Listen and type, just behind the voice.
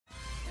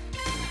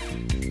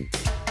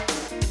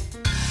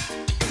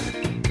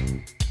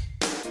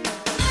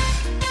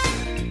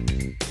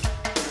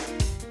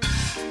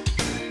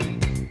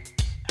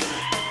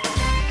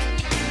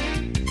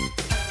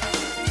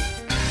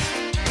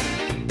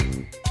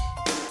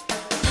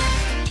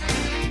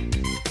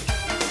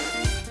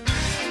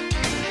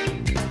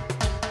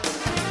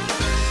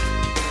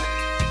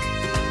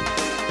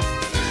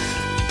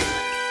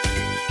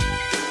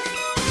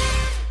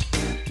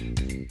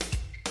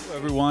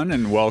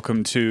everyone, and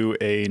welcome to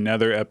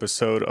another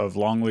episode of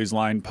Longley's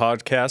Line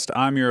Podcast.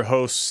 I'm your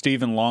host,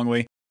 Stephen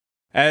Longley.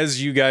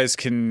 As you guys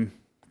can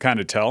kind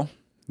of tell,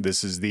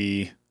 this is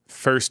the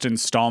first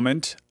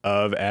installment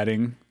of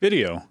adding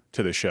video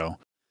to the show.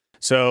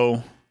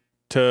 So,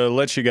 to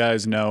let you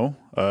guys know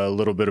a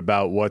little bit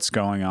about what's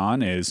going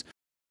on is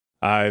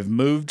I've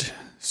moved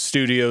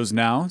studios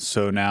now,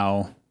 so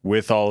now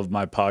with all of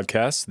my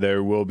podcasts,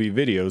 there will be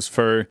videos.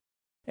 For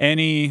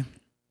any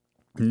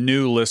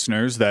new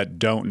listeners that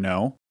don't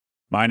know,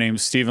 my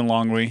name's Stephen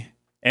Longley.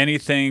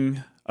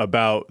 Anything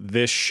about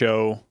this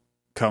show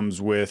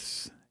comes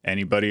with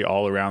anybody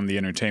all around the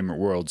entertainment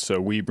world.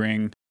 So we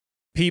bring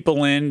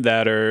people in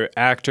that are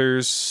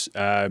actors,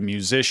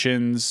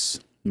 musicians,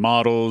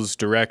 models,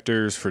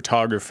 directors,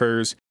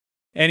 photographers,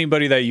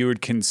 anybody that you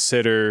would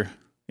consider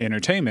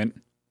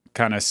entertainment,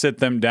 kind of sit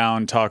them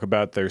down, talk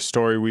about their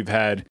story. We've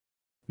had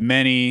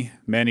many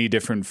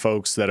different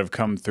folks that have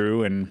come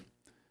through, and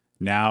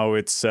now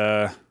it's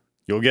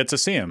you'll get to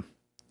see them,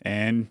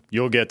 and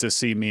you'll get to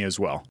see me as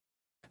well.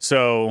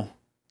 So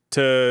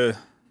to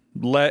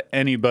let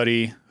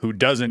anybody who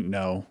doesn't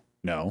know,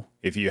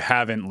 if you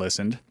haven't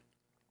listened,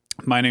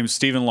 my name's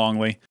Stephen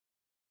Longley.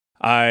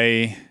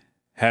 I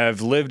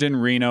have lived in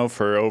Reno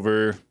for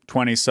over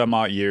 20 some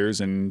odd years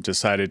and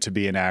decided to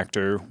be an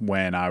actor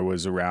when I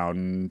was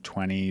around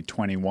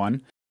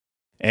 21.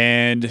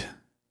 And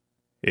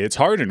it's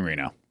hard in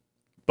Reno,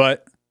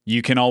 but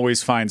you can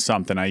always find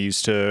something. I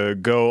used to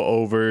go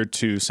over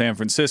to San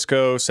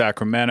Francisco,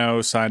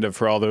 Sacramento, signed up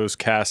for all those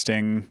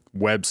casting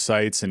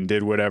websites and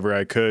did whatever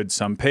I could.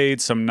 Some paid,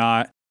 some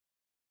not.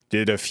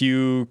 Did a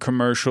few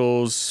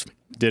commercials,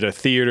 did a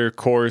theater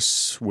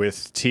course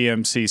with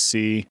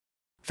TMCC,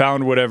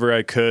 found whatever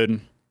I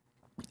could,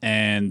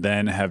 and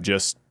then have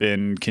just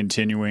been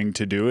continuing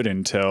to do it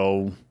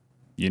until,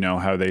 you know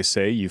how they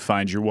say, you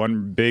find your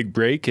one big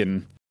break,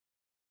 and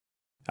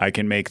I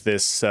can make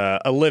this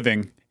a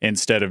living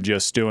instead of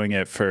just doing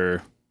it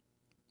for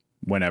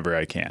whenever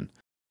I can.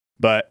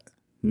 But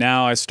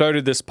now I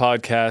started this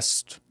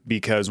podcast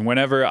because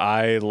whenever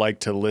I like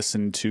to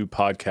listen to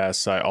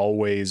podcasts, I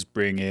always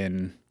bring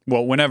in,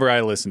 whenever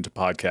I listen to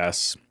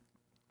podcasts,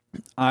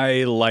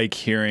 I like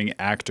hearing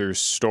actors'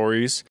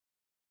 stories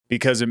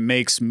because it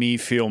makes me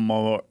feel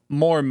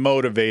more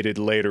motivated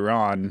later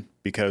on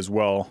because,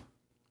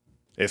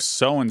 if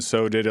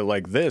so-and-so did it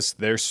like this,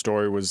 their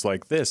story was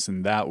like this,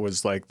 and that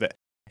was like that.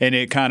 And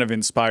it kind of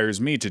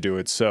inspires me to do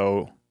it.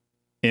 So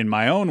in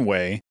my own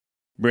way,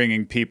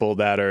 bringing people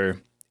that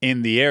are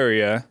in the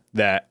area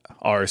that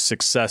are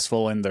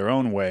successful in their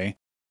own way,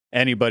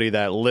 anybody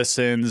that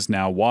listens,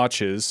 now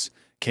watches,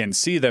 can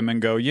see them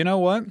and go, you know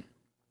what?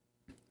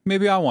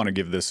 Maybe I want to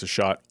give this a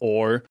shot.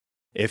 Or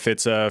if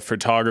it's a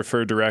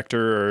photographer,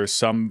 director, or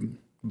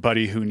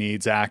somebody who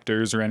needs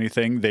actors or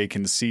anything, they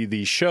can see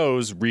these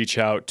shows, reach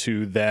out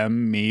to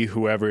them, me,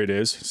 whoever it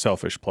is,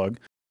 selfish plug,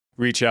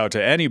 reach out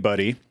to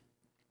anybody.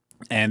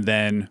 And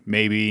then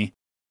maybe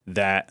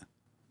that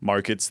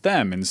markets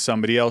them and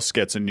somebody else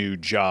gets a new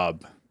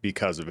job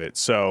because of it.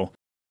 So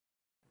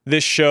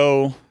this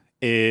show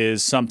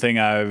is something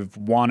I've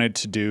wanted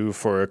to do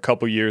for a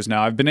couple years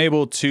now. I've been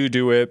able to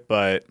do it,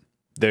 but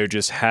there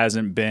just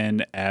hasn't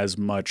been as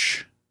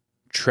much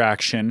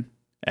traction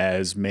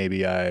as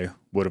maybe I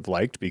would have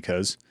liked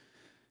because,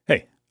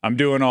 hey, I'm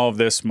doing all of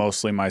this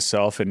mostly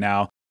myself. And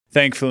now,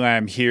 thankfully,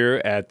 I'm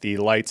here at the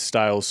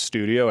Lightstyle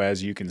Studio.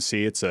 As you can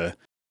see, it's a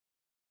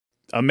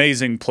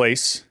amazing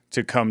place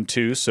to come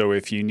to. So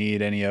if you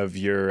need any of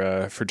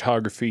your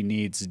photography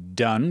needs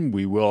done,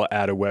 we will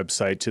add a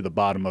website to the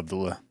bottom of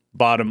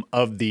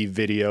the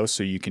video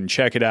so you can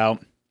check it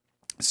out,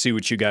 see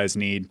what you guys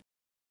need.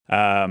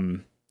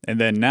 And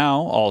then now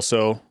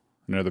also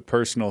another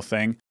personal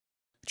thing,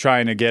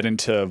 trying to get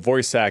into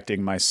voice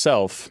acting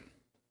myself.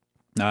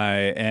 I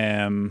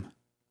am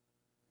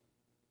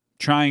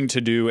trying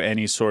to do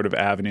any sort of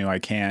avenue I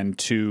can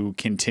to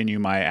continue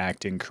my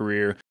acting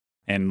career.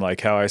 And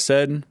like how I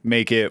said,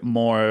 make it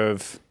more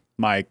of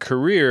my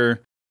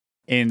career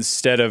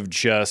instead of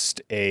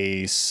just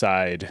a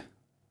side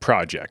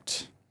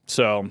project.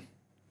 So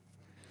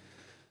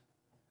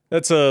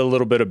that's a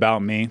little bit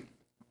about me.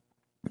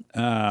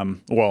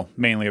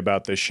 Mainly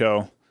about this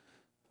show.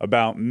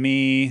 About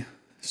me,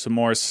 some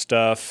more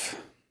stuff.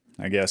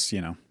 I guess,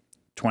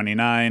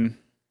 29.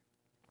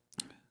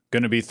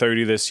 Gonna be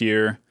 30 this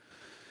year.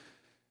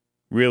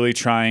 Really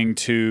trying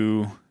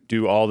to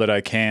do all that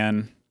I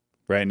can.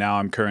 Right now,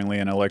 I'm currently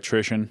an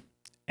electrician,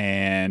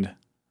 and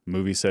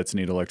movie sets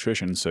need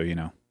electricians, so,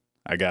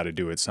 I got to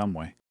do it some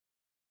way.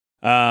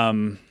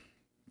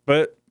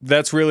 But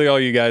that's really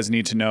all you guys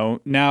need to know.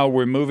 Now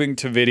we're moving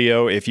to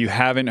video. If you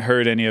haven't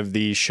heard any of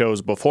these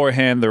shows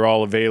beforehand, they're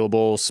all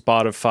available.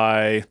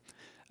 Spotify,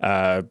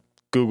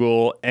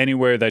 Google,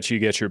 anywhere that you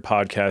get your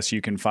podcasts, you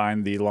can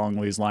find the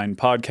Longley's Line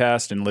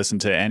podcast and listen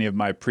to any of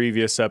my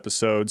previous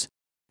episodes.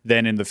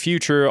 Then in the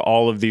future,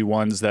 all of the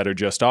ones that are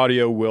just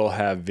audio will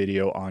have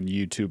video on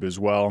YouTube as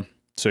well.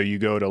 So you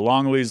go to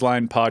Longley's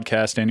Line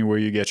podcast, anywhere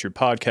you get your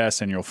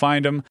podcasts, and you'll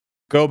find them.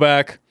 Go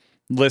back,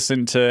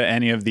 listen to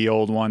any of the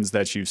old ones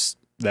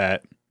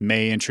that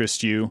may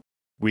interest you.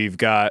 We've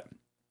got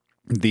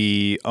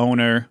the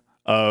owner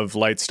of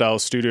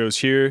Lightstyle Studios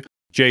here,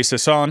 Jay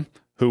Sasson,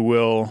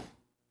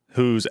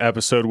 whose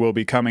episode will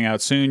be coming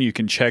out soon. You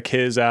can check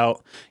his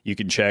out. You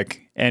can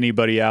check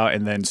anybody out.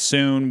 And then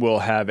soon we'll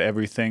have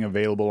everything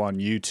available on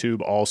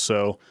YouTube,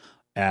 also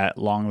at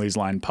Longley's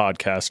Line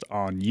Podcast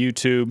on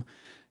YouTube.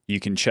 You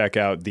can check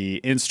out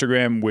the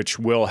Instagram, which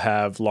will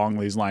have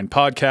Longley's Line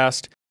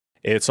Podcast.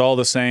 It's all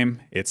the same.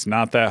 It's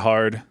not that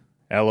hard.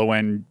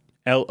 LONGLEYS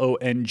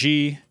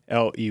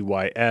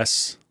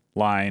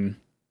Line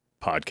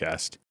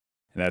Podcast.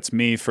 And that's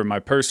me for my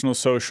personal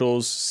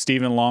socials,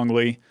 Stephen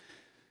Longley,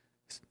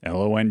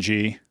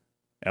 LONGLEY.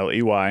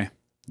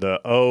 The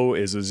O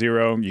is a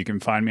 0. You can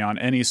find me on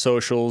any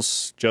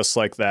socials just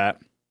like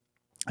that.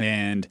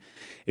 And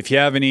if you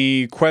have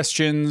any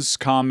questions,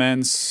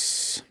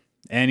 comments,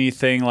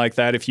 anything like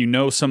that, if you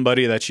know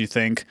somebody that you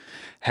think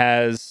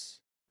has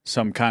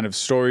some kind of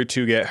story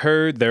to get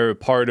heard, they're a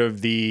part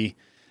of the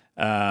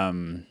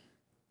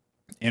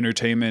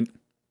entertainment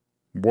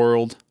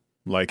world.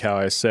 Like how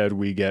I said,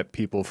 we get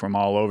people from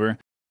all over.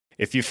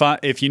 If you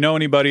know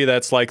anybody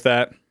that's like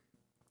that,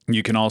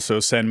 you can also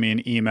send me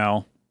an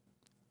email,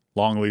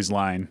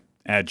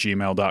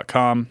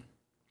 longleysline@gmail.com.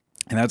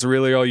 And that's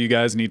really all you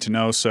guys need to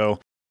know.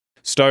 So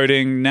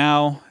starting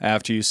now,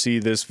 after you see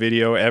this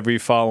video, every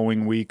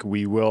following week,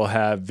 we will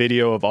have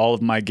video of all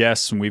of my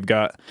guests. And we've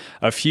got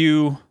a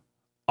few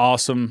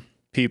awesome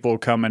people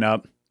coming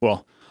up.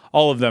 Well,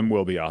 all of them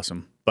will be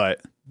awesome,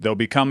 but they'll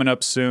be coming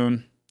up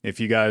soon. If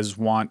you guys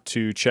want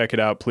to check it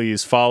out,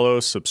 please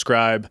follow,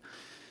 subscribe,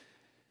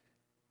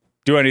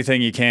 do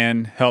anything you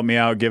can. Help me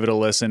out, give it a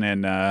listen,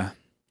 and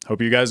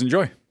hope you guys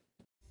enjoy.